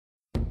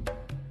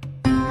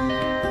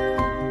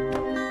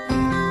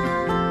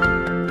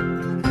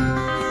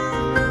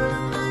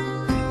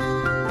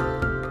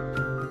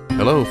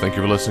Hello, thank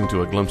you for listening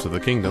to A Glimpse of the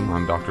Kingdom.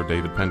 I'm Dr.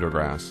 David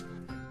Pendergrass.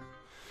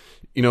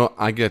 You know,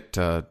 I get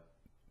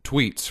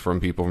tweets from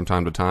people from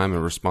time to time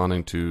and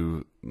responding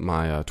to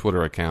my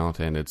Twitter account,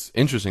 and it's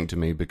interesting to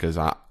me because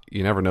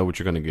you never know what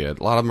you're going to get.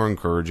 A lot of them are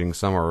encouraging,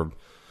 some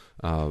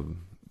are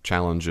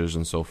challenges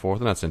and so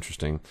forth, and that's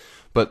interesting.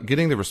 But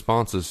getting the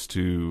responses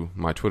to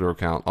my Twitter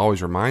account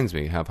always reminds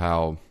me of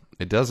how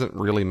it doesn't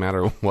really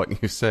matter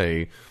what you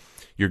say.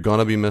 You're going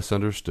to be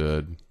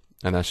misunderstood,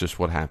 and that's just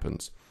what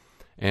happens.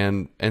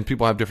 And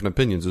people have different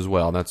opinions as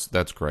well.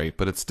 That's great,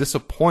 but it's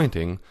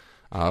disappointing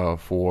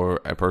for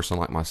a person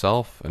like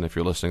myself, and if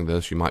you're listening to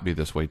this, you might be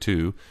this way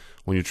too,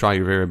 when you try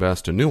your very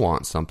best to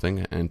nuance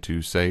something and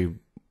to say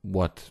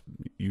what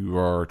you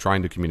are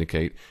trying to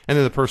communicate, and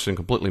then the person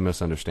completely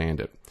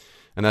misunderstand it.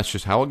 And that's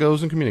just how it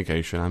goes in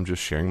communication. I'm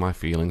just sharing my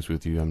feelings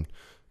with you. I'm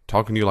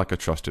talking to you like a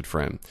trusted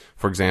friend.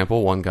 For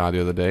example, one guy the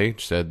other day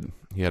said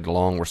he had a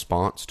long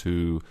response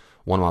to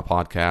one of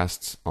my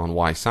podcasts on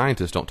why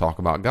scientists don't talk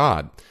about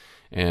God.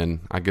 And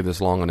I give this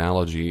long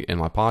analogy in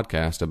my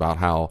podcast about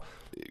how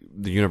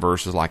the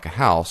universe is like a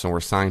house, and where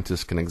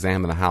scientists can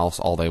examine a house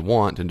all they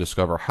want and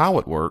discover how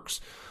it works,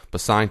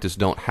 but scientists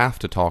don't have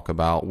to talk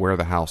about where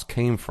the house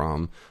came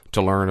from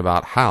to learn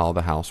about how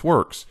the house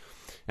works.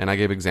 And I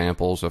gave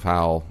examples of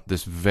how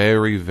this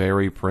very,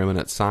 very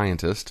preeminent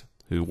scientist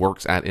who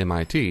works at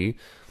MIT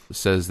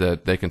says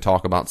that they can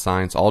talk about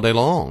science all day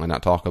long and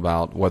not talk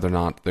about whether or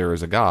not there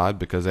is a God,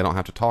 because they don't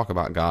have to talk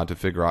about God to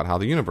figure out how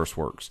the universe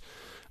works.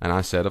 And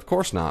I said, of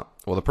course not.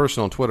 Well, the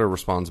person on Twitter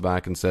responds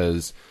back and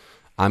says,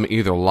 I'm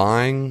either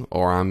lying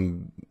or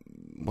I'm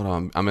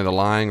either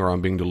lying or I'm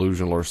being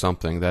delusional or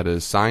something. That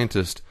is,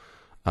 scientists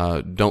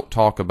don't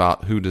talk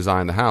about who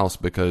designed the house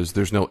because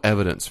there's no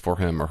evidence for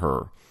him or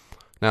her.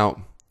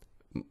 Now,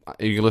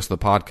 you can listen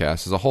to the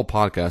podcast. There's a whole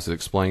podcast that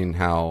explains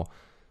how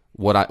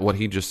what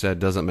he just said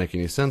doesn't make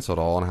any sense at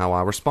all and how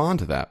I respond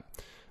to that.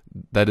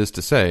 That is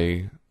to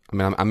say,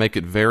 I make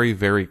it very,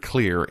 very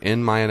clear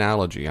in my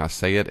analogy. I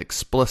say it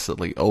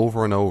explicitly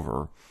over and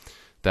over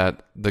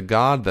that the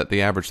God that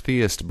the average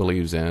theist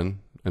believes in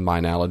my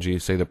analogy,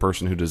 say the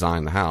person who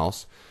designed the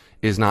house,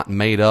 is not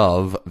made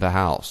of the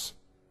house.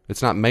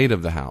 It's not made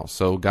of the house.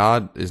 So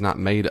God is not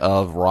made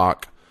of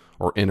rock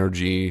or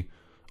energy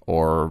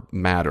or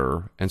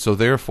matter. And so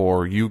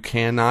therefore, you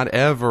cannot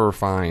ever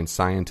find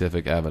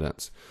scientific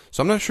evidence.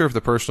 So I'm not sure if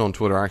the person on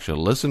Twitter actually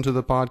listened to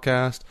the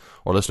podcast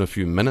or listened to a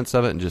few minutes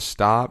of it and just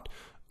stopped,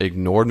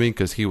 ignored me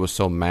because he was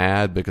so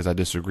mad because I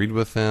disagreed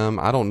with him.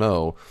 I don't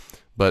know.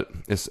 But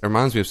it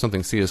reminds me of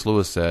something C.S.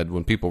 Lewis said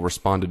when people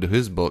responded to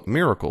his book,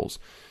 Miracles.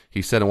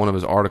 He said in one of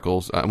his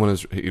articles,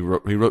 he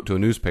wrote to a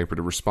newspaper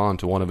to respond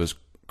to one of his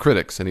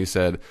critics, and he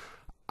said,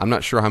 I'm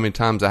not sure how many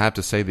times I have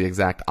to say the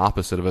exact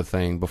opposite of a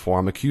thing before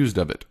I'm accused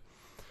of it.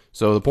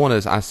 So the point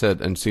is, I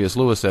said, and C.S.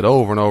 Lewis said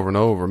over and over and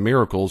over,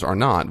 miracles are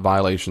not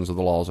violations of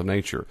the laws of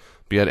nature.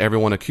 But yet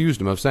everyone accused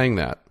him of saying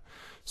that.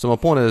 So my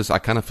point is, I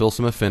kind of feel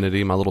some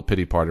affinity, my little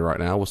pity party right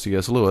now with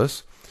C.S.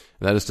 Lewis.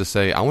 That is to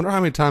say, I wonder how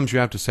many times you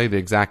have to say the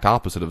exact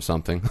opposite of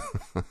something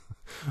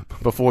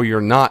before you're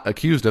not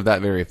accused of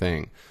that very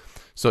thing.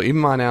 So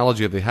even my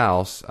analogy of the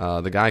house,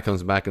 the guy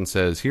comes back and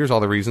says, here's all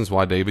the reasons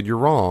why, David, you're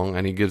wrong,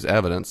 and he gives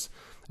evidence,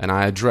 and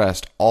I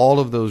addressed all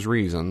of those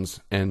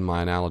reasons in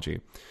my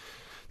analogy.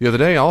 The other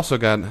day, I also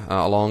got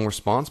a long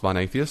response by an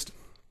atheist,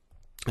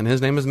 and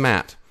his name is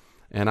Matt.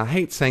 And I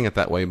hate saying it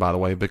that way, by the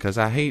way, because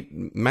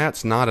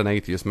Matt's not an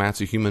atheist.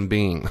 Matt's a human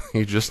being.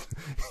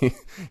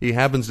 He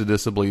happens to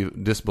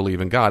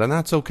disbelieve in God, and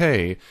that's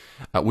okay.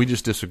 We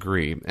just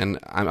disagree. And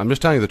I'm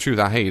just telling you the truth.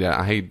 I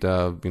hate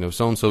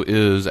so-and-so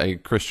is a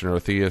Christian or a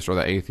theist or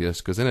the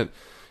atheist, because then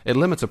it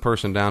limits a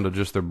person down to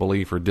just their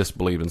belief or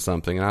disbelief in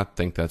something. And I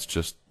think that's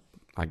just,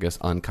 I guess,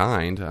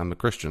 unkind. I'm a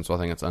Christian, so I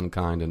think it's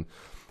unkind and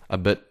a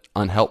bit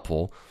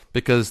unhelpful.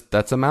 Because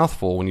that's a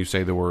mouthful when you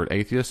say the word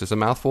atheist. It's a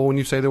mouthful when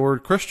you say the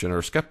word Christian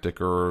or skeptic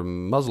or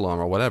Muslim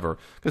or whatever.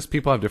 Because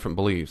people have different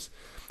beliefs.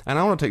 And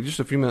I want to take just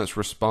a few minutes to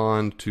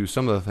respond to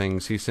some of the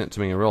things he sent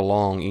to me in a real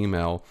long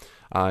email.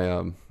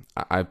 I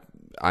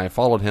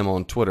followed him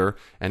on Twitter,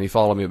 and he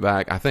followed me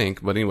back, I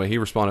think. But anyway, he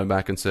responded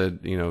back and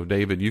said,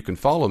 David, you can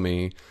follow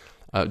me.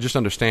 Just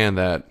understand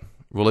that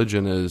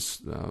religion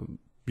is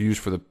used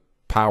for the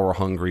power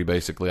hungry,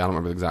 basically. I don't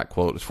remember the exact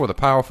quote. It's for the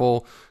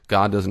powerful.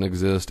 God doesn't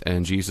exist,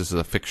 and Jesus is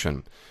a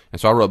fiction.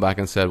 And so I wrote back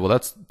and said, well,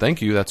 thank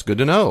you. That's good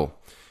to know.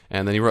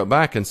 And then he wrote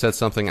back and said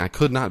something I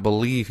could not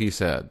believe he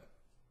said.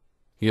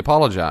 He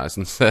apologized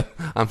and said,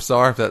 I'm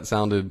sorry if that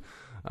sounded,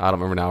 I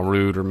don't remember now,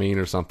 rude or mean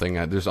or something.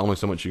 There's only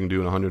so much you can do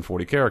in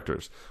 140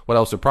 characters. What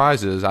I was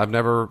surprised is I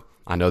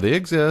know they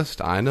exist.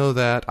 I know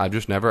that. I've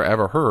just never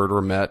ever heard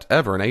or met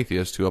ever an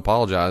atheist who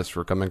apologized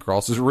for coming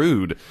across as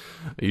rude.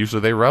 Usually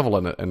they revel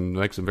in it and it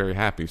makes them very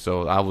happy.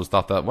 So I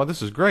thought that, well,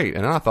 this is great.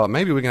 And I thought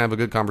maybe we can have a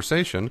good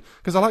conversation,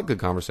 because I like good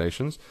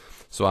conversations.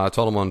 So I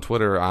told him on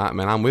Twitter,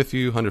 I'm with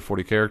you.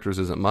 140 characters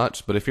isn't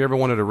much. But if you ever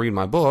wanted to read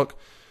my book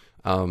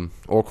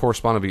or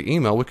correspond via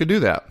email, we could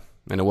do that.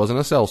 And it wasn't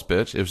a sales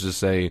pitch. It was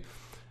just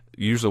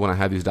usually when I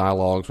had these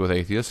dialogues with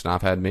atheists, and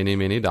I've had many,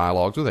 many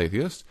dialogues with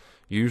atheists,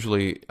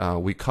 Usually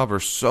we cover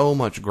so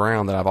much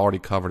ground that I've already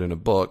covered in a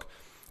book.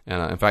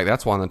 And in fact,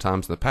 that's one of the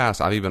times in the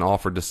past I've even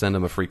offered to send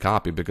them a free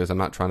copy because I'm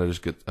not trying to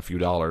just get a few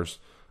dollars,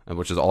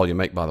 which is all you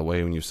make, by the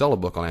way. When you sell a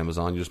book on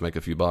Amazon, you just make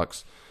a few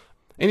bucks.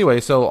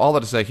 Anyway, so all that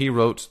to say, he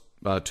wrote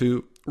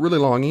 2 really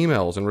long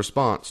emails in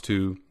response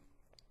to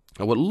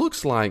what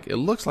looks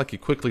like he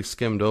quickly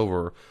skimmed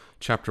over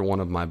chapter 1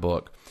 of my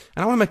book.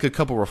 And I want to make a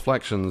couple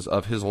reflections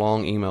of his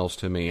long emails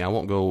to me. I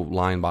won't go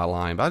line by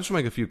line, but I just want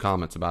to make a few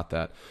comments about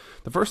that.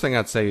 The first thing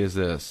I'd say is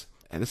this,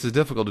 and this is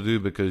difficult to do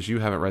because you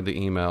haven't read the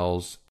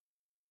emails.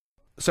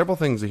 Several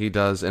things that he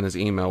does in his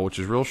email, which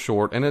is real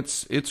short, and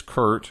it's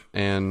curt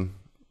and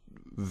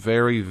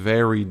very,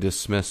 very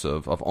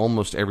dismissive of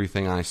almost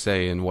everything I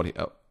say and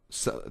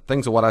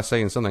things of what I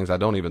say and some things I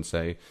don't even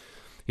say.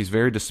 He's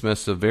very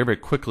dismissive, very, very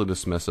quickly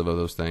dismissive of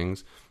those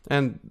things.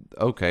 And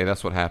okay,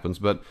 that's what happens.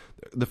 But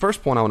the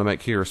first point I want to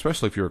make here,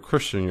 especially if you're a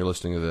Christian and you're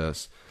listening to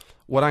this,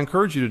 what I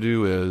encourage you to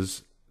do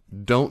is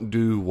don't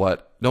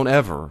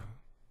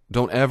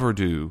ever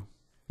do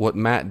what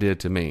Matt did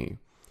to me.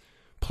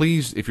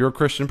 Please, if you're a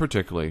Christian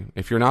particularly,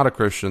 if you're not a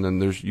Christian,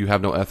 then you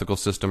have no ethical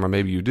system, or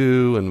maybe you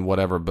do and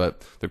whatever,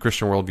 but the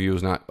Christian worldview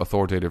is not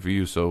authoritative for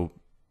you, so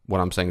what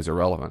I'm saying is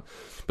irrelevant.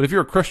 But if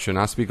you're a Christian,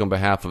 I speak on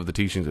behalf of the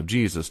teachings of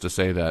Jesus to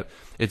say that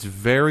it's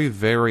very,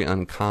 very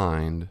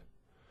unkind,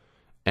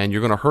 and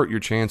you're going to hurt your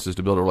chances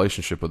to build a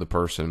relationship with a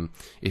person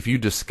if you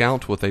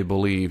discount what they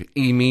believe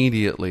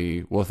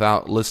immediately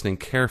without listening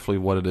carefully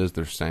what it is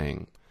they're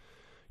saying.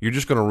 You're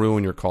just going to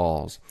ruin your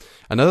cause.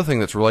 Another thing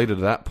that's related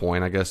to that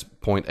point, I guess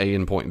point A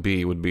and point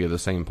B would be the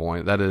same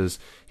point. That is,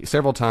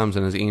 several times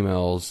in his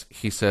emails,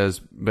 he says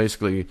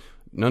basically,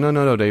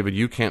 no, David,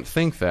 you can't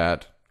think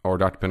that, or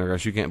Dr.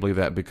 Pendergrass, you can't believe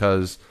that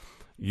because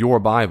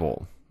your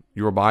Bible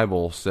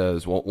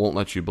says, won't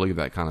let you believe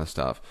that kind of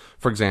stuff.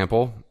 For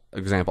example,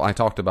 I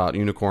talked about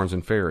unicorns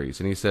and fairies,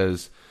 and he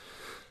says,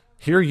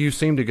 here you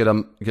seem to get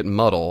in a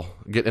muddle,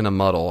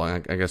 I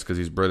guess because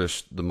he's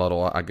British, the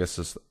muddle, I guess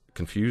is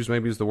confused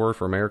maybe is the word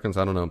for Americans,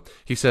 I don't know.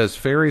 He says,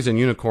 fairies and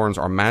unicorns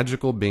are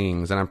magical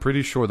beings, and I'm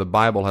pretty sure the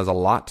Bible has a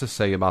lot to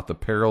say about the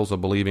perils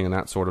of believing in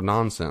that sort of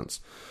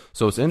nonsense.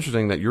 So it's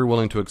interesting that you're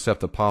willing to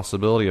accept the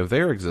possibility of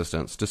their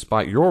existence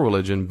despite your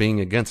religion being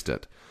against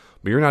it.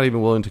 But you're not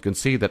even willing to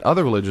concede that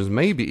other religions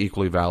may be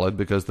equally valid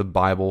because the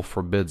Bible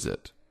forbids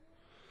it.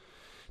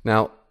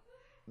 Now,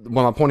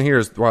 well, my point here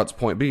is, what's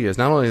point B is,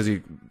 not only is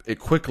he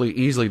quickly,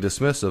 easily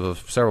dismissive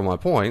of several of my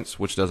points,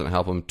 which doesn't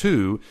help him,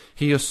 2,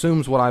 he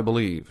assumes what I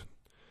believe.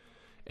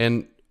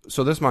 And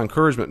so this is my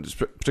encouragement,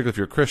 particularly if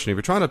you're a Christian. If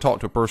you're trying to talk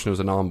to a person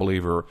who's a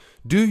non-believer,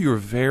 do your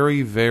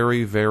very,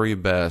 very, very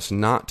best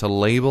not to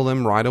label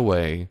them right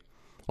away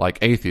like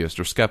atheist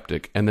or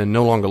skeptic and then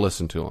no longer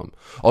listen to them.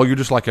 Oh, you're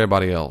just like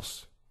everybody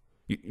else.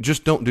 You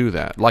just don't do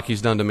that, like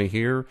he's done to me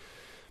here.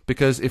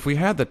 Because if we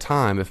had the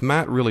time, if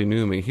Matt really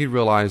knew me, he'd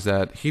realize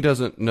that he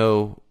doesn't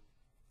know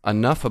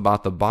enough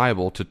about the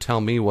Bible to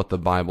tell me what the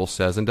Bible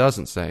says and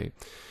doesn't say.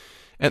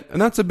 And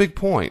that's a big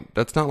point.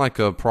 That's not like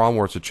a problem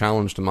where it's a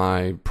challenge to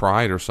my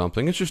pride or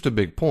something. It's just a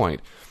big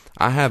point.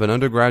 I have an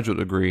undergraduate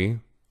degree,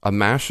 a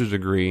master's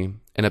degree,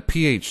 and a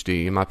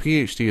Ph.D. And my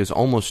Ph.D. is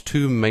almost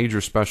 2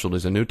 major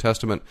specialties, in New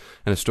Testament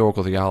and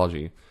historical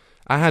theology.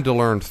 I had to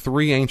learn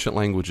 3 ancient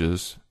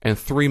languages and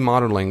 3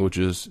 modern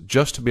languages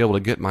just to be able to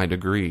get my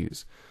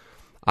degrees.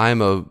 I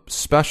am a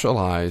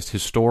specialized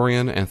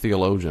historian and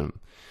theologian.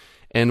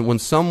 And when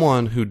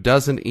someone who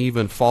doesn't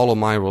even follow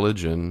my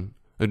religion,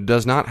 who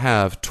does not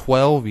have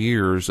 12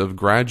 years of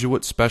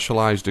graduate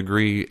specialized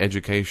degree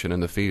education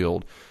in the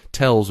field,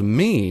 tells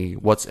me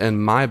what's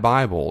in my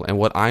Bible and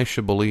what I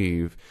should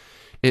believe,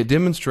 it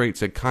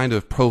demonstrates a kind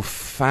of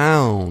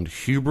profound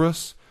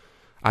hubris,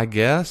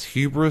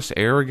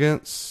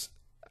 arrogance,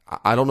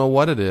 I don't know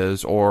what it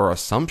is, or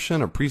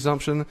assumption or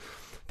presumption,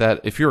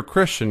 that if you're a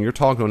Christian, you're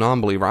talking to a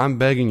non-believer, I'm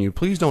begging you,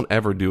 please don't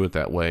ever do it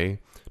that way.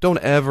 Don't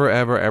ever,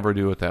 ever, ever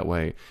do it that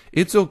way.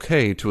 It's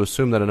okay to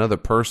assume that another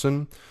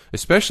person,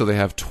 especially if they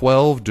have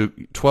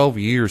 12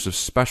 years of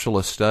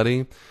specialist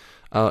study,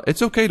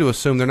 it's okay to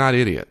assume they're not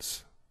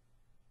idiots.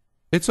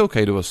 It's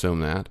okay to assume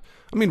that.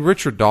 I mean,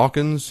 Richard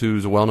Dawkins,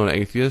 who's a well-known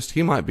atheist,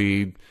 he might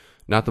be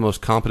not the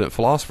most competent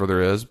philosopher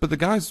there is, but the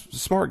guy's a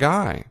smart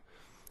guy.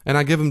 And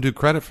I give him due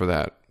credit for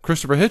that.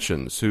 Christopher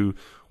Hitchens, who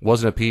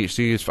wasn't a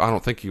Ph.D., I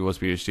don't think he was a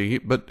Ph.D.,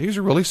 but he's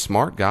a really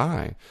smart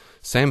guy.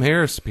 Sam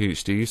Harris,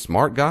 Ph.D.,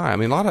 smart guy. I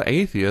mean, a lot of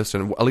atheists,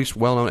 and at least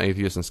well-known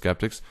atheists and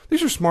skeptics,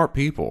 these are smart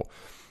people.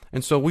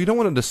 And so we don't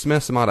want to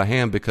dismiss them out of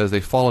hand because they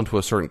fall into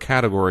a certain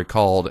category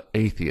called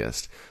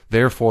atheist.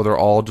 Therefore, they're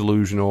all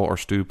delusional or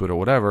stupid or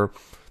whatever.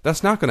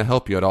 That's not going to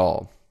help you at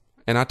all.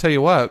 And I tell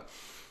you what,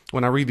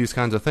 when I read these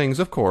kinds of things,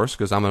 of course,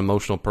 because I'm an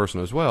emotional person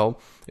as well,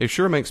 it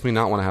sure makes me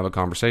not want to have a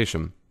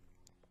conversation.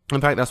 In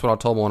fact, that's what I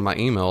told one of my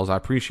emails. I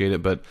appreciate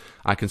it, but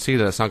I can see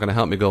that it's not going to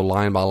help me go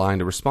line by line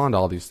to respond to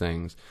all these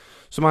things.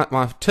 So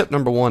my tip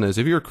number 1 is,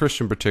 if you're a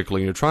Christian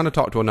particularly, and you're trying to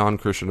talk to a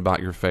non-Christian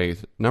about your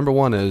faith, number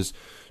 1 is,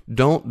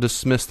 don't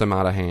dismiss them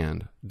out of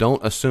hand.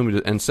 Don't assume,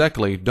 and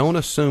secondly, don't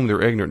assume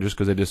they're ignorant just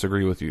because they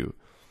disagree with you.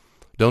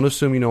 Don't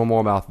assume you know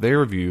more about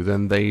their view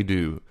than they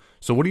do.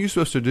 So what are you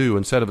supposed to do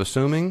instead of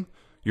assuming?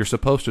 You're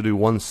supposed to do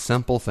one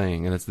simple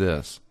thing, and it's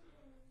this.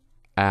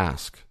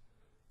 Ask.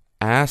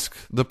 Ask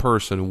the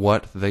person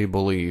what they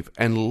believe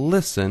and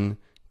listen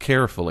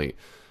carefully.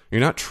 You're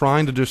not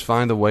trying to just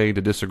find a way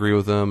to disagree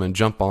with them and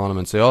jump on them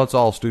and say, oh, it's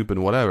all stupid,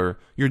 whatever.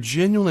 You're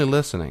genuinely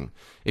listening.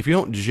 If you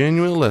don't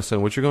genuinely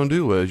listen, what you're going to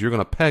do is you're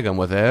going to peg them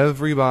with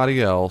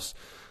everybody else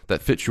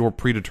that fits your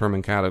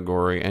predetermined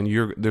category,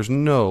 and there's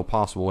no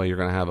possible way you're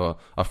going to have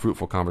a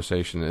fruitful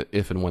conversation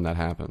if and when that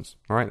happens.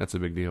 All right? That's a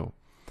big deal.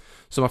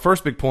 So my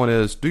first big point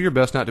is do your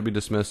best not to be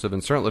dismissive,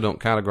 and certainly don't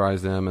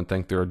categorize them and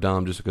think they're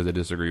dumb just because they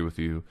disagree with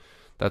you.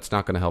 That's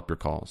not going to help your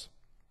cause.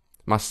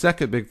 My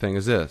second big thing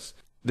is this.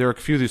 There are a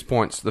few of these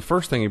points. The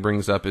first thing he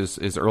brings up is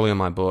early in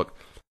my book.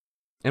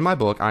 In my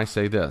book, I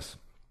say this.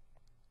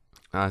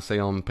 I say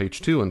on page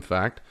 2, in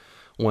fact,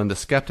 when the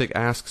skeptic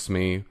asks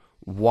me,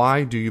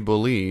 why do you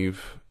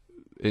believe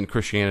in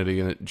Christianity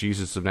and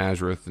Jesus of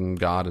Nazareth and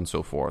God and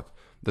so forth?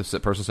 This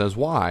person says,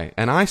 why?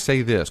 And I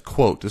say this,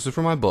 quote, this is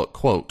from my book,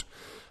 quote,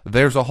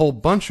 there's a whole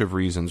bunch of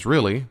reasons,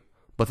 really,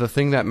 but the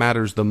thing that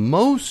matters the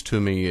most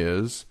to me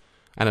is,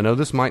 and I know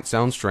this might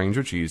sound strange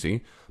or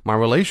cheesy, my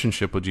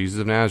relationship with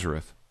Jesus of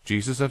Nazareth.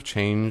 Jesus has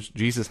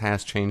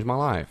changed my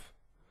life.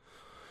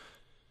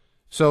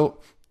 So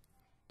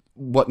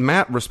what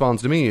Matt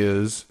responds to me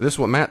is, this is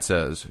what Matt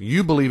says,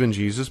 you believe in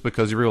Jesus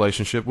because of your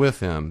relationship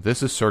with him.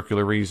 This is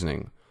circular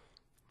reasoning.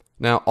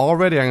 Now,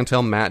 already I can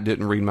tell Matt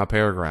didn't read my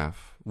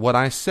paragraph. What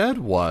I said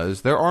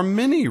was, there are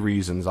many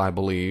reasons I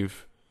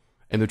believe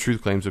in the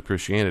truth claims of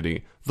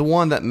Christianity. The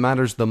one that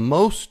matters the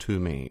most to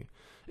me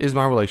is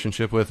my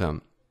relationship with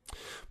him.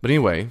 But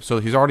anyway, so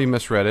he's already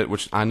misread it,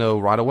 which I know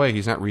right away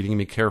he's not reading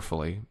me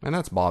carefully, and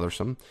that's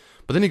bothersome.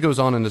 But then he goes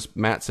on and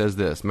Matt says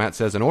this. Matt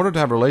says, in order to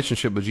have a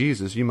relationship with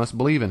Jesus, you must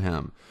believe in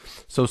him.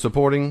 So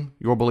supporting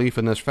your belief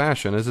in this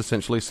fashion is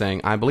essentially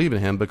saying, I believe in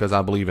him because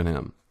I believe in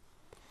him.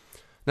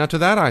 Now to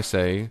that I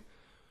say,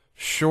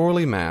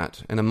 surely,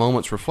 Matt, in a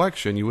moment's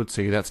reflection, you would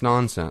see that's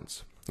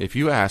nonsense. If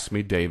you ask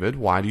me, David,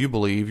 why do you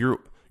believe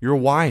your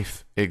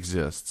wife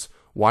exists?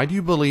 Why do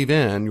you believe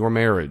in your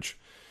marriage?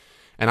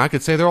 And I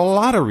could say there are a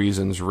lot of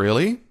reasons,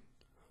 really.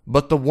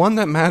 But the one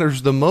that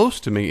matters the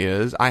most to me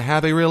is I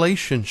have a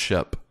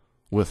relationship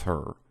with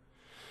her.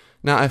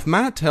 Now, if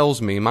Matt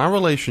tells me my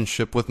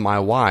relationship with my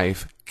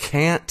wife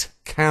can't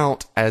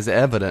count as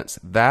evidence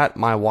that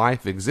my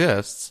wife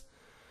exists,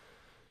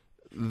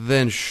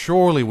 then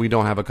surely we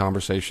don't have a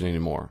conversation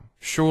anymore.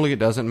 Surely it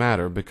doesn't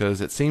matter,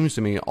 because it seems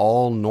to me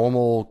all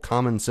normal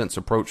common sense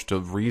approach to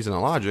reason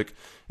and logic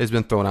has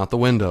been thrown out the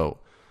window.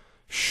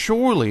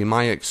 Surely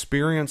my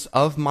experience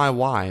of my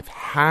wife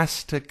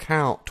has to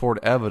count toward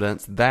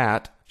evidence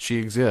that she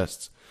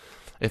exists.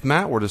 If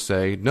Matt were to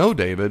say, no,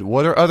 David,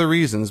 what are other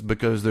reasons?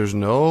 Because there's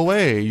no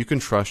way you can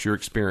trust your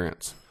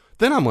experience.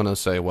 Then I'm going to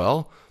say,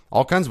 well,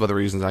 all kinds of other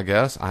reasons, I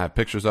guess. I have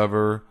pictures of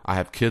her. I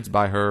have kids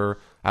by her.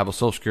 I have a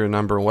social security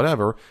number and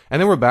whatever.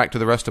 And then we're back to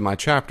the rest of my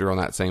chapter on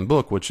that same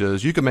book, which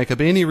is you can make up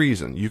any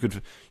reason. You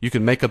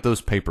could make up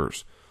those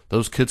papers.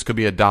 Those kids could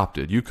be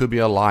adopted. You could be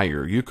a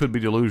liar. You could be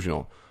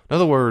delusional. In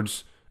other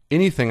words,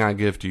 anything I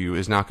give to you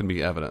is not going to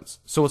be evidence.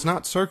 So it's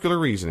not circular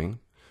reasoning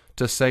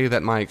to say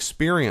that my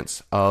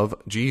experience of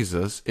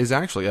Jesus is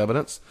actually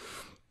evidence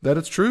that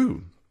it's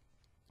true.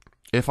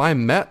 If I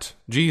met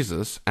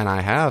Jesus, and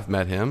I have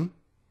met him,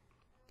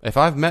 if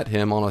I've met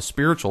him on a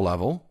spiritual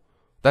level,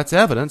 that's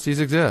evidence he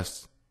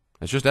exists.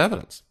 It's just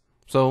evidence.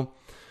 So,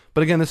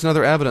 but again, this is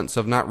another evidence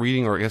of not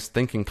reading or I guess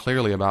thinking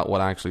clearly about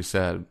what I actually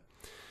said.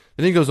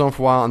 Then he goes on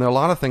for a while, and there are a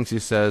lot of things he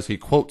says. He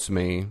quotes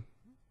me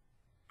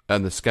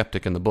and the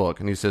skeptic in the book,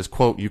 and he says,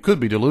 quote, you could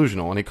be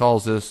delusional, and he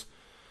calls this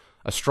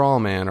a straw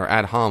man or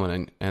ad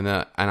hominem,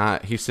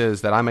 and he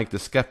says that I make the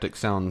skeptic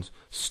sound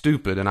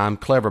stupid, and I'm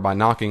clever by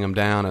knocking him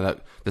down, and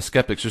that the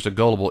skeptic's just a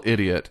gullible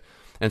idiot,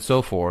 and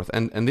so forth.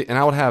 And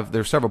I would have,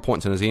 there's several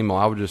points in his email.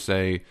 I would just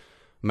say,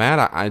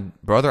 Matt,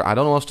 brother, I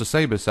don't know what else to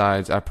say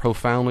besides I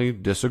profoundly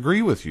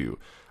disagree with you.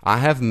 I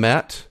have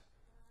met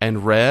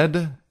and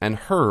read and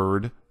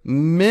heard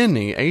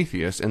many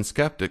atheists and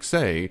skeptics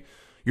say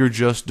you're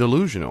just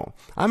delusional.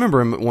 I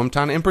remember one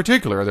time in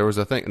particular, there was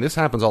a thing, and this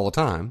happens all the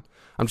time.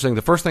 I'm saying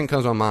the first thing that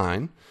comes on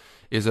mind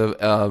is a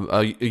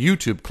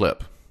YouTube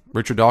clip.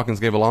 Richard Dawkins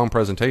gave a long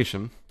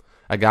presentation.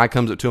 A guy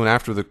comes up to him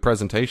after the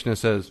presentation and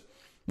says,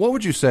 what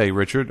would you say,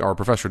 Richard, or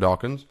Professor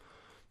Dawkins,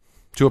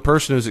 to a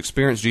person who's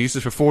experienced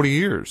Jesus for 40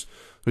 years,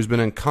 who's been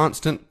a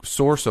constant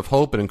source of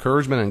hope and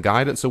encouragement and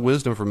guidance and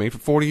wisdom for me for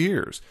 40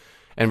 years?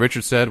 And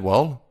Richard said,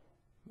 well,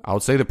 I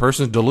would say the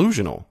person's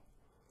delusional.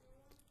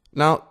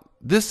 Now,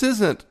 this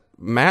isn't,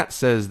 Matt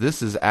says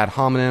this is ad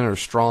hominem or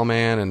straw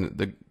man, and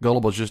the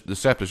gullible, just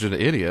deceptive, just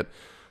an idiot.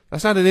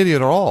 That's not an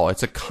idiot at all.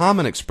 It's a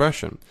common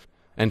expression.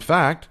 In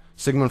fact,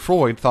 Sigmund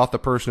Freud thought the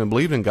person who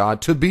believed in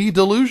God to be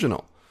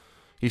delusional.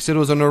 He said it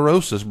was a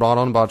neurosis brought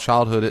on by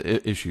childhood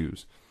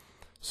issues.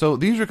 So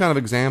these are kind of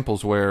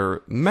examples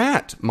where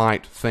Matt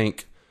might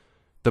think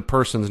the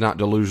person's not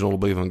delusional to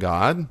believe in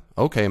God.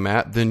 Okay,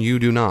 Matt, then you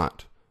do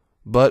not.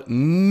 but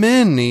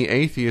many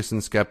atheists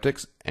and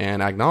skeptics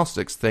and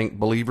agnostics think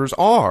believers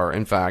are,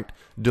 in fact,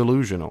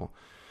 delusional.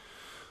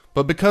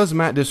 But because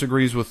Matt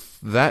disagrees with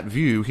that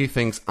view, he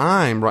thinks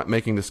I'm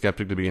making the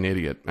skeptic to be an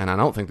idiot. And I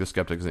don't think the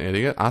skeptic is an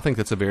idiot. I think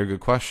that's a very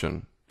good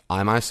question.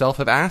 I myself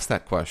have asked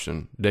that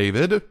question.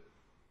 David,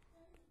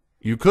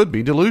 you could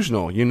be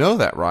delusional. You know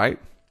that, right?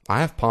 I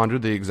have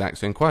pondered the exact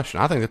same question.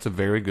 I think that's a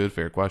very good,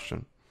 fair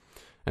question.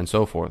 And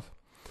so forth.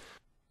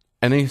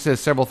 And then he says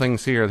several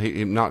things here that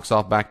he knocks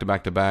off back to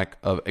back to back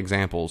of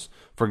examples.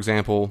 For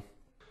example,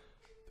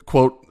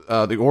 quote,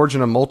 the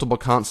origin of multiple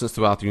constants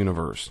throughout the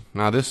universe.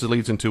 Now, this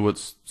leads into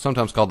what's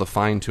sometimes called the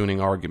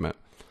fine-tuning argument.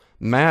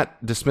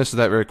 Matt dismisses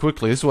that very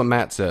quickly. This is what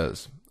Matt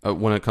says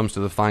when it comes to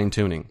the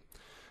fine-tuning.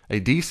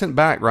 A decent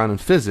background in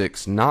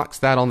physics knocks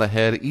that on the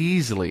head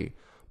easily.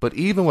 But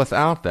even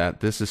without that,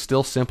 this is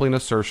still simply an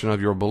assertion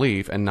of your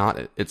belief and not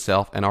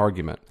itself an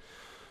argument.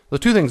 The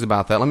two things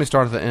about that, let me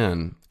start at the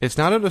end. It's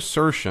not an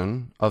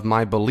assertion of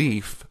my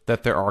belief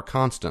that there are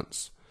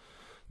constants.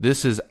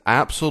 This is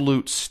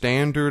absolute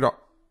standard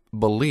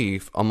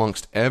belief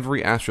amongst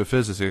every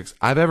astrophysicist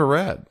I've ever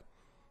read.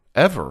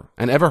 Ever.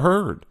 And ever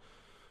heard.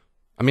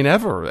 I mean,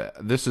 ever.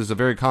 This is a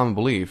very common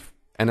belief.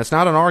 And it's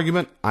not an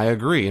argument. I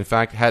agree. In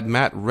fact, had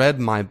Matt read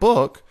my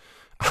book,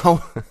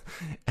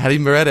 had he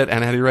read it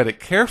and had he read it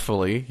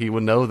carefully, he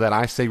would know that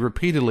I say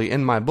repeatedly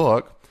in my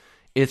book,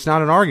 it's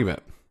not an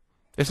argument.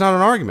 It's not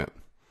an argument.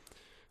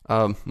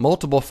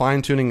 Multiple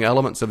fine-tuning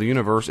elements of the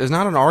universe is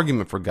not an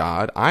argument for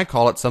God. I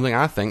call it something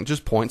I think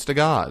just points to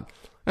God.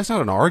 That's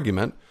not an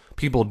argument.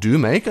 People do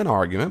make an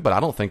argument, but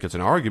I don't think it's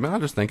an argument. I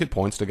just think it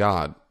points to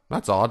God.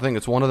 That's all. I think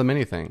it's one of the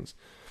many things.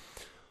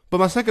 But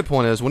my second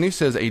point is, when he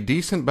says a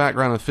decent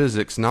background in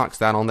physics knocks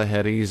that on the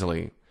head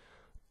easily,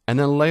 and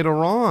then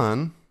later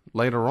on,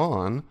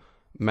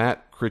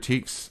 Matt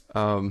critiques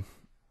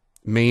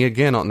me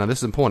again. Now, this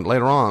is important.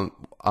 Later on,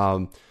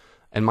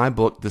 in my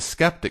book, the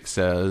skeptic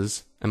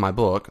says,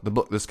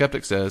 the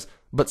skeptic says,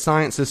 but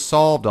science has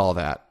solved all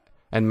that.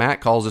 And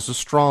Matt calls this a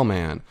straw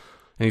man.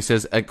 And he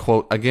says,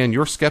 quote, again,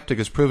 your skeptic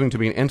is proving to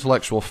be an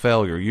intellectual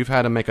failure. You've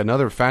had to make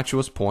another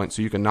fatuous point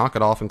so you can knock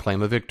it off and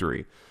claim a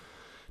victory.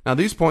 Now,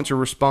 these points are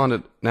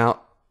responded. Now,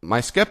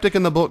 my skeptic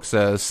in the book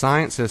says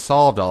science has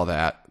solved all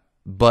that,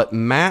 but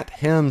Matt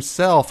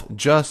himself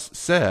just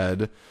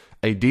said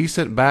a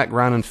decent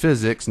background in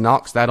physics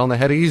knocks that on the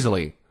head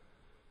easily.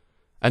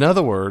 In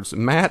other words,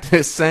 Matt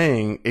is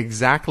saying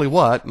exactly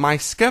what my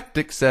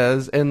skeptic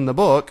says in the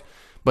book,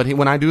 but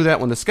when I do that,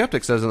 when the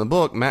skeptic says in the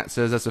book, Matt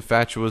says that's a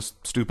fatuous,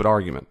 stupid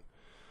argument.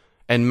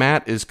 And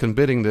Matt is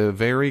committing the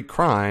very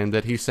crime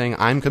that he's saying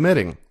I'm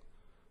committing.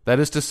 That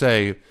is to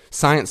say,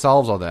 science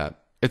solves all that.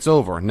 It's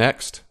over.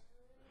 Next.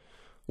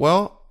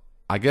 Well,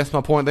 I guess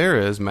my point there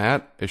is,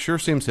 Matt, it sure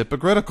seems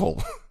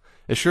hypocritical.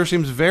 It sure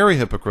seems very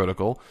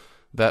hypocritical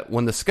that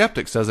when the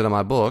skeptic says it in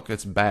my book,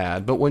 it's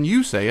bad, but when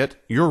you say it,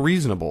 you're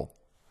reasonable.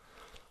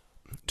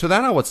 To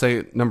that I would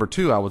say, number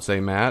two, I would say,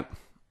 Matt,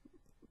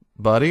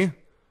 buddy,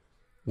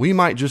 we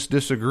might just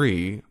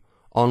disagree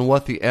on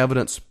what the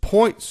evidence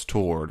points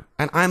toward,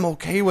 and I'm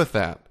okay with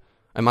that.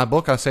 In my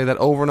book, I say that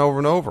over and over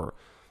and over.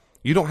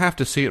 You don't have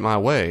to see it my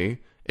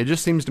way. It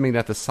just seems to me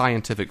that the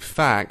scientific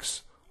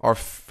facts are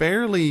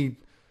fairly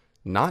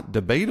not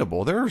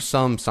debatable. There are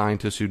some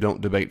scientists who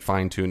don't debate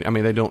fine-tuning. I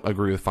mean, they don't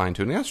agree with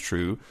fine-tuning. That's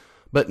true.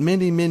 But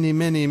many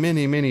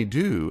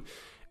do.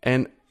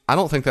 And I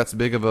don't think that's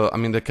big of a... I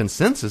mean, the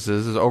consensus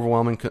is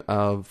overwhelming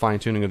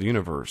fine-tuning of the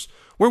universe.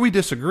 Where we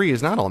disagree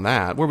is not on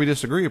that. Where we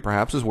disagree,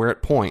 perhaps, is where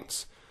it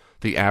points.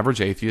 The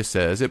average atheist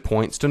says it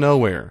points to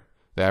nowhere.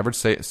 The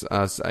average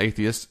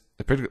atheist,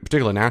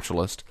 particularly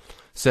naturalist,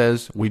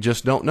 says we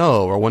just don't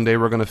know, or one day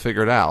we're going to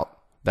figure it out.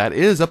 That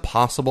is a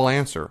possible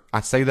answer. I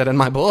say that in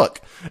my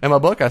book. In my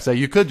book, I say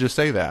you could just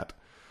say that.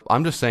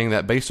 I'm just saying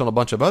that based on a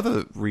bunch of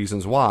other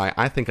reasons why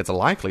I think it's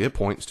likely it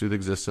points to the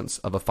existence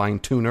of a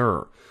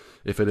fine-tuner,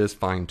 if it is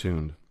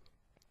fine-tuned.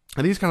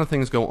 And these kind of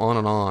things go on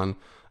and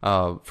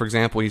on. For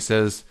example, he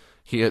says,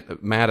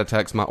 Matt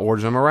attacks my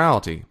origin of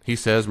morality. He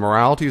says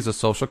morality is a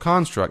social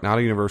construct, not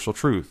a universal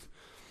truth.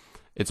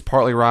 It's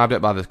partly arrived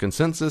at by the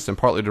consensus and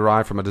partly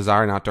derived from a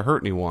desire not to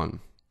hurt anyone.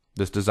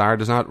 This desire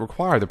does not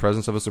require the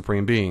presence of a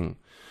supreme being.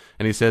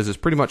 And he says it's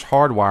pretty much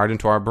hardwired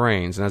into our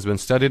brains and has been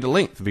studied at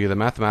length via the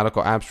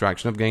mathematical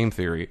abstraction of game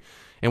theory.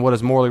 And what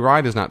is morally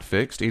right is not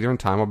fixed, either in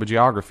time or by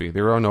geography.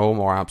 There are no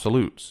moral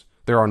absolutes.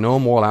 There are no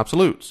moral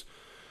absolutes.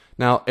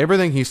 Now,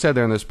 everything he said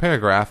there in this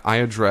paragraph, I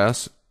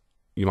address,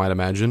 you might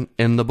imagine,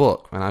 in the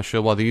book. And I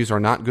show why these are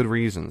not good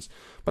reasons.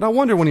 But I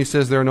wonder when he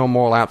says there are no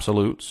moral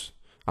absolutes,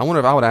 I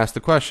wonder if I would ask the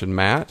question,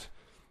 Matt,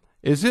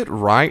 is it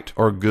right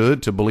or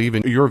good to believe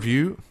in your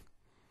view?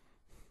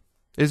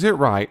 Is it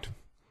right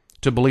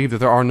to believe that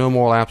there are no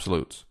moral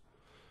absolutes?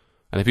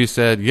 And if he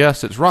said,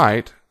 yes, it's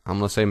right, I'm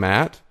going to say,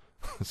 Matt,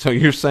 so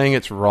you're saying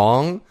it's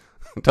wrong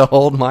to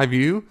hold my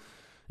view?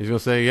 He's going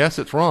to say, yes,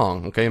 it's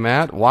wrong. Okay,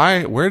 Matt,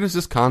 where does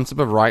this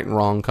concept of right and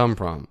wrong come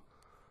from?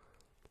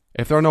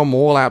 If there are no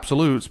moral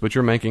absolutes, but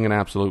you're making an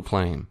absolute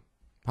claim,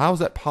 how is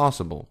that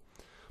possible?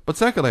 But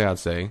secondly, I'd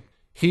say,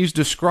 he's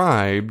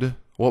described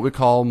what we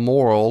call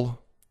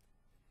moral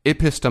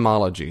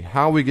epistemology,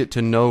 how we get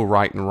to know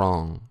right and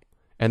wrong.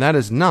 And that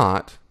is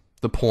not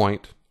the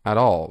point at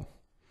all.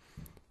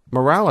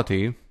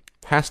 Morality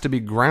has to be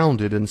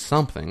grounded in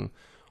something,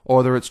 or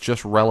whether it's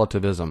just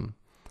relativism.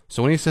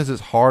 So when he says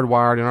it's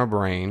hardwired in our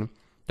brain,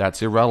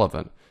 that's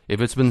irrelevant.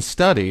 If it's been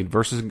studied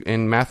versus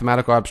in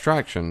mathematical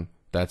abstraction,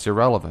 that's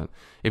irrelevant.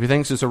 If he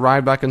thinks it's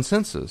arrived by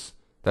consensus,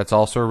 that's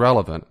also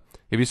irrelevant.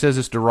 If he says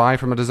it's derived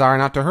from a desire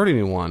not to hurt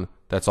anyone,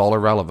 that's all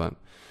irrelevant.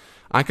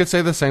 I could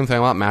say the same thing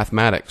about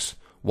mathematics.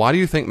 Why do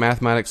you think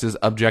mathematics is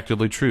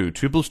objectively true?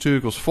 2 + 2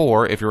 =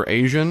 4 if you're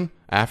Asian,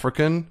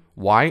 African,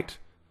 white.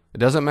 It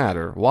doesn't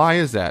matter. Why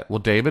is that? Well,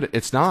 David,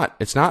 it's not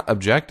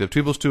objective.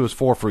 2 + 2 is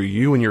 4 for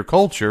you and your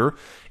culture.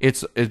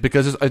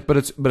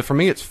 But for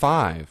me, it's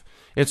 5.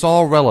 It's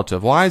all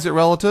relative. Why is it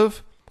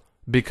relative?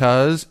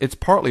 Because it's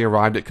partly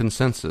arrived at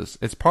consensus.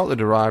 It's partly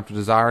derived from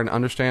desire and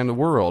understand the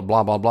world,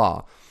 blah, blah,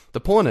 blah. The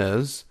point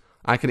is,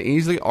 I can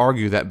easily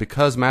argue that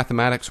because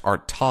mathematics are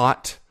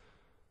taught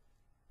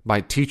by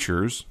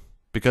teachers,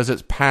 because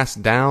it's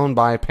passed down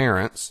by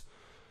parents,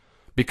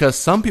 because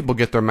some people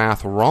get their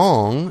math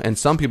wrong and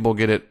some people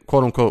get it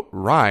quote unquote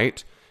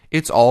right,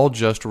 it's all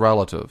just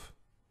relative.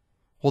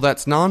 Well,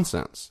 that's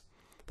nonsense.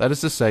 That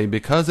is to say,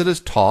 because it is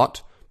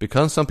taught,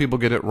 because some people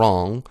get it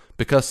wrong,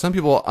 because some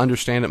people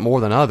understand it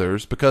more than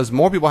others, because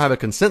more people have a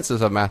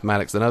consensus of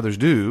mathematics than others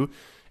do,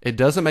 it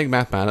doesn't make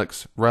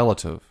mathematics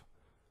relative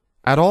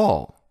at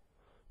all.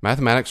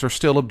 Mathematics are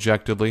still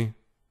objectively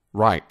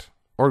right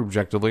or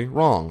objectively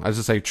wrong. As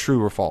I say,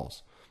 true or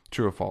false.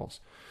 True or false.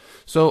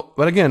 So,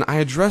 but again, I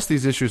address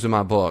these issues in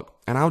my book,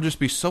 and I'll just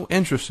be so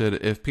interested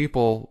if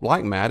people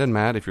like Matt, and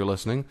Matt, if you're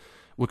listening,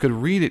 we could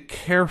read it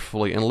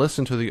carefully and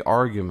listen to the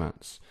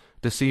arguments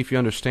to see if you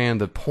understand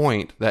the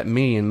point that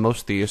me and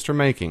most theists are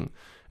making.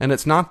 And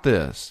it's not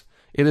this.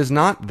 It is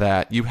not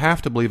that you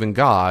have to believe in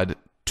God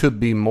to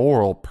be a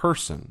moral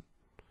person.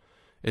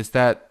 It's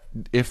that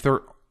if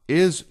there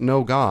is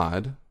no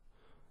God,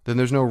 then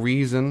there's no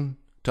reason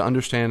to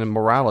understand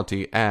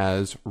morality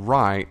as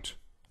right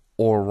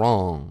or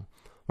wrong.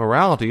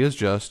 Morality is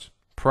just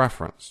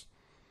preference.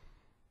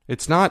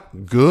 It's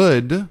not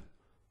good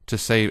to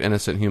save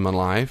innocent human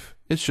life.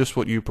 It's just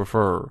what you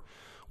prefer.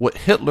 What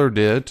Hitler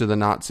did to the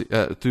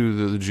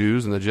the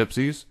Jews and the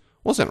Gypsies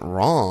wasn't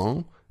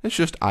wrong. It's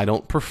just I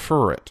don't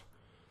prefer it.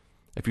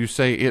 If you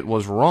say it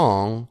was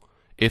wrong,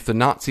 if the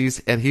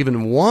Nazis had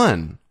even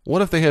won,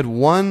 what if they had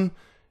won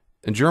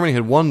and Germany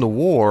had won the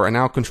war and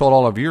now controlled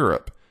all of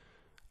Europe?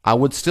 I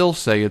would still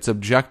say it's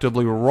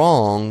objectively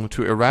wrong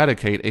to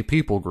eradicate a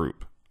people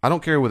group. I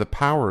don't care where the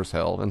power is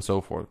held and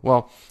so forth.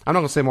 Well, I'm not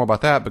going to say more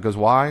about that because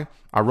why?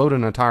 I wrote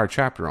an entire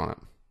chapter on it.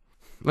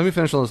 Let me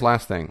finish on this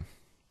last thing,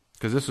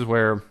 because this is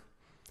where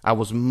I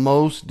was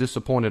most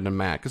disappointed in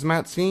Matt, because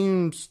Matt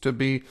seems to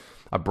be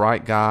a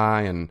bright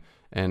guy and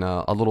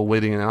a little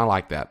witty, and I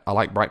like that. I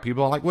like bright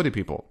people. I like witty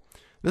people.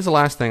 This is the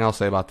last thing I'll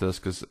say about this,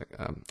 because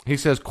he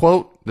says,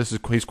 quote,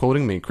 he's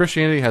quoting me,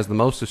 Christianity has the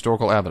most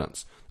historical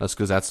evidence. That's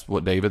because that's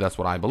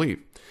what I believe.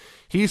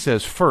 He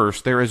says,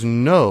 first, there is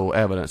no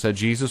evidence that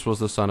Jesus was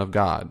the Son of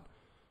God.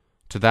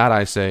 To that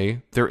I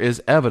say, there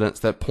is evidence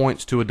that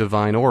points to a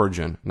divine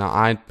origin. Now,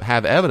 I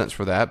have evidence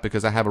for that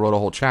because I wrote a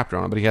whole chapter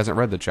on it, but he hasn't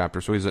read the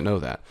chapter, so he doesn't know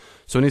that.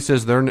 So when he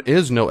says there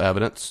is no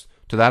evidence,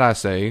 to that I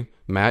say,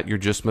 Matt, you're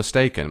just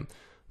mistaken.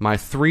 My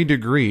 3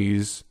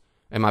 degrees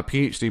and my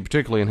Ph.D.,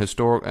 particularly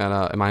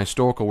in my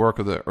historical work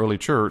of the early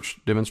church,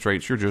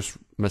 demonstrates you're just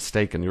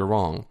mistaken. You're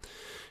wrong.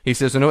 He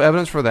says there's no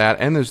evidence for that,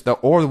 and there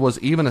was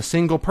even a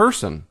single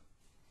person.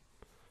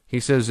 He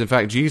says, in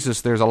fact,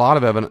 Jesus. There's a lot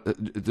of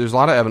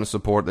evidence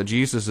support that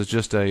Jesus is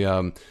just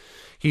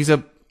he's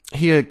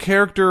a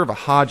character of a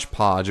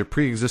hodgepodge of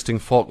pre-existing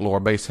folklore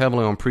based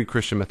heavily on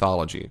pre-Christian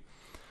mythology.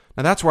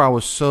 Now that's where I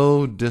was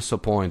so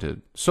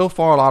disappointed. So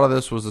far, a lot of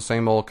this was the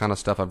same old kind of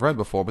stuff I've read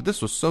before, but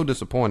this was so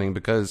disappointing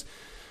because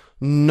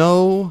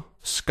no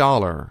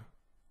scholar,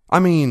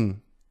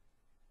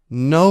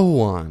 no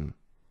one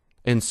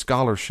in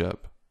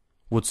scholarship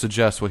would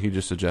suggest what he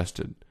just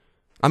suggested.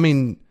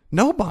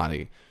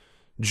 Nobody.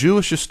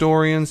 Jewish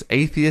historians,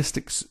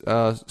 atheistic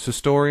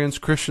historians,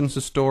 Christian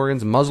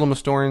historians, Muslim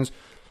historians,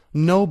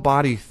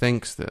 nobody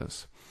thinks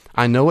this.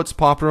 I know it's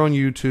popular on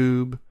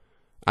YouTube.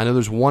 I know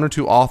there's 1 or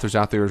 2 authors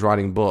out there who's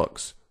writing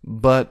books,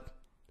 but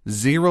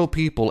 0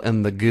 people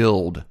in the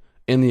guild,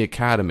 in the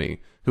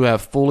academy, who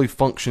have fully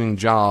functioning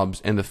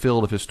jobs in the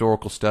field of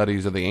historical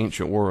studies of the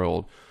ancient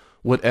world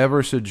would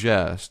ever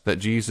suggest that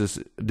Jesus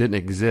didn't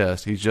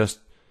exist. He's just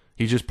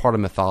part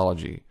of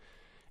mythology.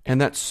 And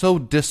that's so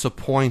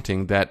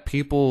disappointing that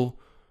people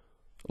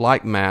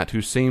like Matt,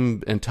 who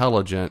seem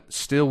intelligent,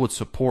 still would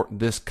support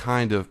this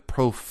kind of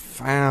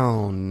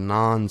profound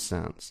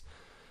nonsense.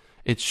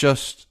 It's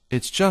just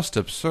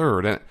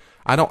absurd. And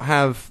I don't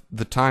have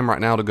the time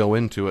right now to go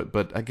into it,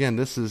 but again,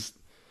 this is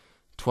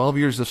 12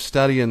 years of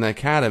study in the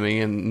academy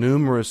and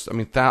numerous,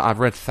 I've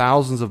read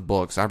thousands of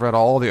books. I've read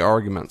all the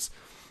arguments.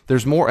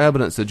 There's more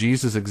evidence that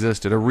Jesus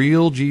existed, a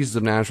real Jesus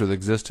of Nazareth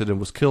existed and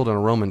was killed in a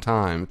Roman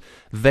time,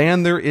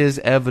 than there is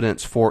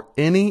evidence for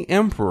any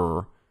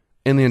emperor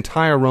in the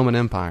entire Roman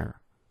Empire.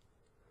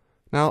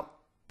 Now,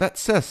 that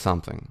says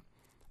something.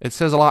 It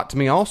says a lot to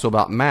me also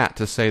about Matt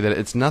to say that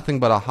it's nothing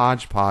but a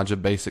hodgepodge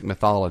of basic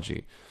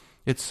mythology.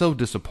 It's so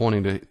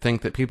disappointing to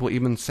think that people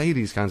even say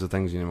these kinds of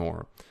things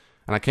anymore.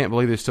 And I can't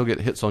believe they still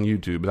get hits on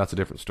YouTube, but that's a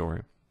different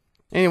story.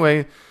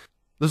 Anyway,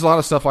 there's a lot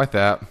of stuff like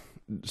that.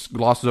 Just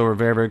glosses over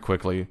very, very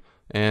quickly,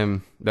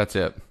 and that's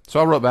it. So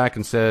I wrote back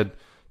and said,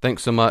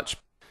 thanks so much.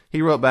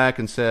 He wrote back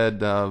and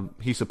said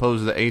he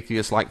supposes that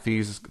atheists like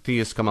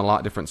theists come in a lot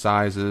of different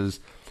sizes,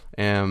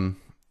 and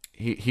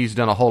he's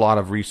done a whole lot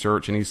of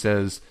research, and he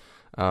says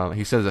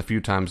a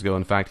few times ago,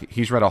 in fact,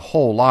 he's read a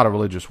whole lot of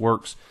religious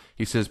works.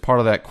 He says part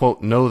of that,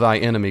 quote, know thy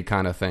enemy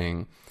kind of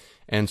thing,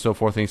 and so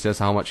forth. And he says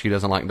how much he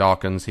doesn't like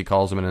Dawkins. He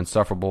calls him an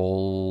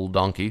insufferable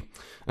donkey.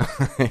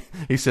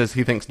 He says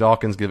he thinks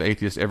Dawkins give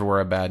atheists everywhere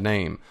a bad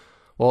name.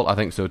 Well, I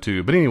think so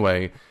too. But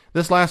anyway,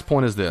 this last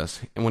point is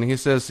this. And when he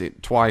says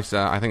it twice,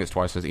 I think it's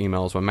twice his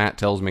emails, when Matt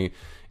tells me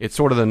it's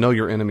sort of the know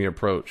your enemy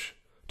approach.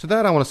 To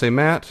that, I want to say,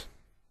 Matt,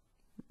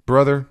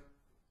 brother,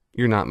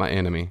 you're not my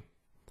enemy.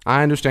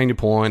 I understand your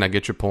point. I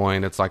get your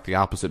point. It's like the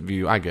opposite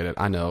view. I get it.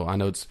 I know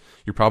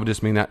you probably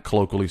just mean that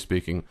colloquially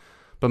speaking.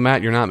 But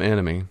Matt, you're not my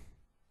enemy.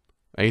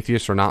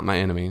 Atheists are not my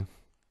enemy.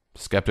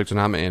 Skeptics are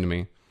not my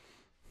enemy.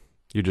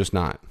 You're just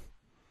not.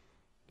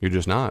 You're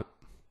just not.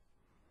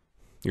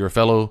 You're a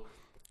fellow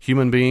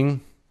human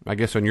being. I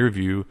guess on your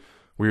view,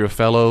 we're a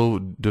fellow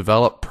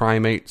developed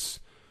primates,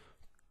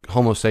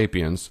 Homo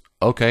sapiens.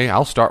 Okay,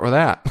 I'll start with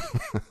that.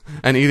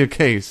 In either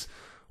case,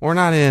 we're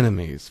not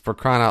enemies, for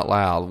crying out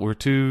loud. We're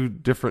two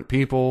different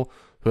people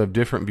who have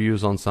different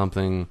views on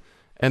something,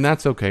 and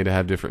that's okay to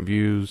have different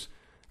views.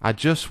 I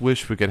just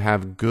wish we could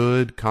have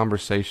good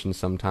conversations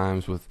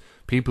sometimes with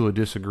people who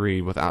disagree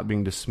without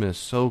being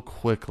dismissed so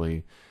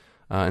quickly,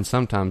 and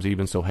sometimes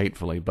even so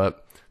hatefully,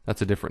 but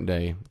that's a different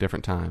day,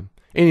 different time.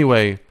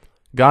 Anyway,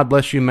 God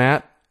bless you,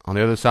 Matt, on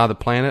the other side of the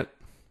planet.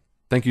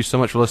 Thank you so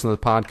much for listening to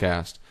the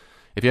podcast.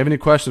 If you have any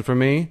questions for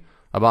me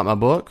about my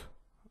book,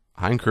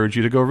 I encourage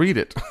you to go read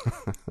it.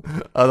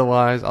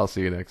 Otherwise, I'll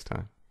see you next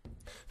time.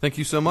 Thank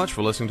you so much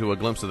for listening to A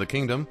Glimpse of the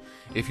Kingdom.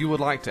 If you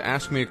would like to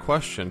ask me a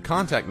question,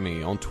 contact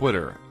me on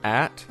Twitter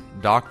at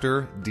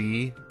Dr.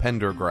 D.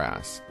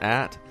 Pendergrass,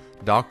 at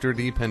Dr.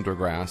 D.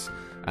 Pendergrass,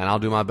 and I'll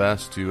do my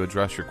best to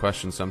address your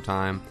question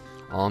sometime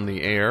on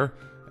the air.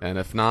 And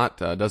if not,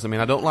 doesn't mean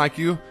I don't like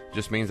you,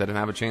 just means I didn't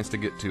have a chance to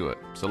get to it.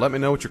 So let me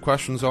know what your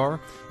questions are.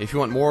 If you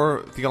want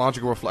more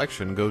theological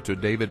reflection, go to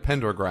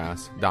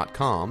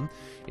davidpendergrass.com.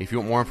 If you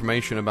want more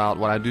information about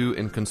what I do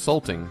in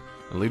consulting,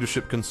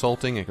 leadership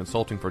consulting and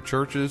consulting for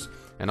churches,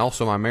 and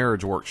also my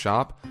marriage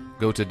workshop,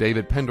 go to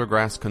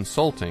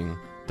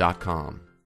davidpendergrassconsulting.com.